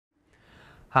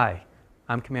Hi,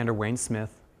 I'm Commander Wayne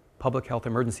Smith, Public Health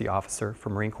Emergency Officer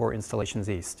for Marine Corps Installations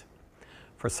East.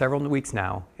 For several weeks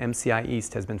now,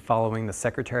 MCIEAST has been following the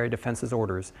Secretary of Defense's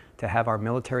orders to have our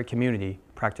military community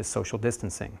practice social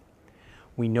distancing.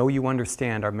 We know you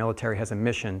understand our military has a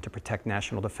mission to protect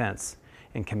national defense,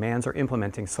 and commands are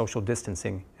implementing social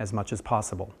distancing as much as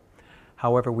possible.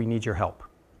 However, we need your help.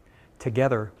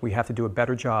 Together, we have to do a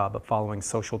better job of following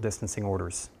social distancing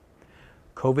orders.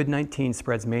 COVID-19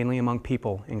 spreads mainly among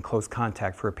people in close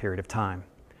contact for a period of time.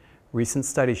 Recent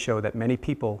studies show that many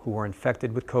people who are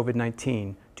infected with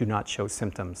COVID-19 do not show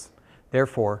symptoms.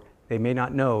 Therefore, they may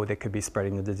not know they could be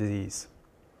spreading the disease.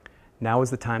 Now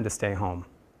is the time to stay home.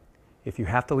 If you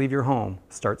have to leave your home,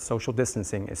 start social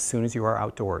distancing as soon as you are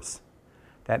outdoors.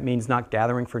 That means not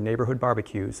gathering for neighborhood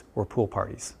barbecues or pool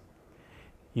parties.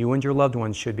 You and your loved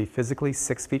ones should be physically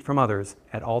 6 feet from others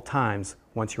at all times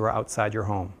once you are outside your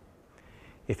home.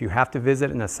 If you have to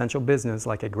visit an essential business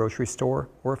like a grocery store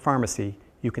or a pharmacy,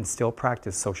 you can still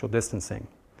practice social distancing.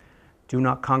 Do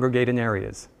not congregate in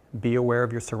areas. Be aware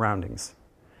of your surroundings.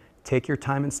 Take your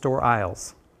time in store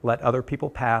aisles. Let other people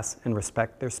pass and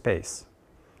respect their space.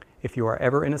 If you are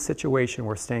ever in a situation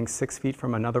where staying 6 feet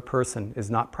from another person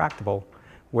is not practicable,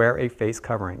 wear a face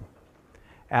covering.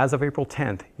 As of April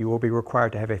 10th, you will be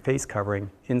required to have a face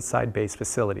covering inside base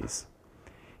facilities.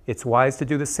 It's wise to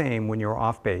do the same when you're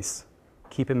off base.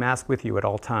 Keep a mask with you at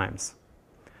all times.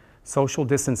 Social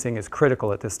distancing is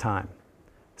critical at this time.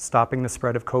 Stopping the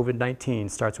spread of COVID-19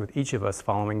 starts with each of us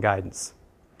following guidance.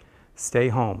 Stay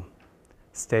home.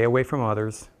 Stay away from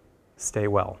others. Stay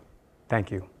well.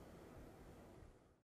 Thank you.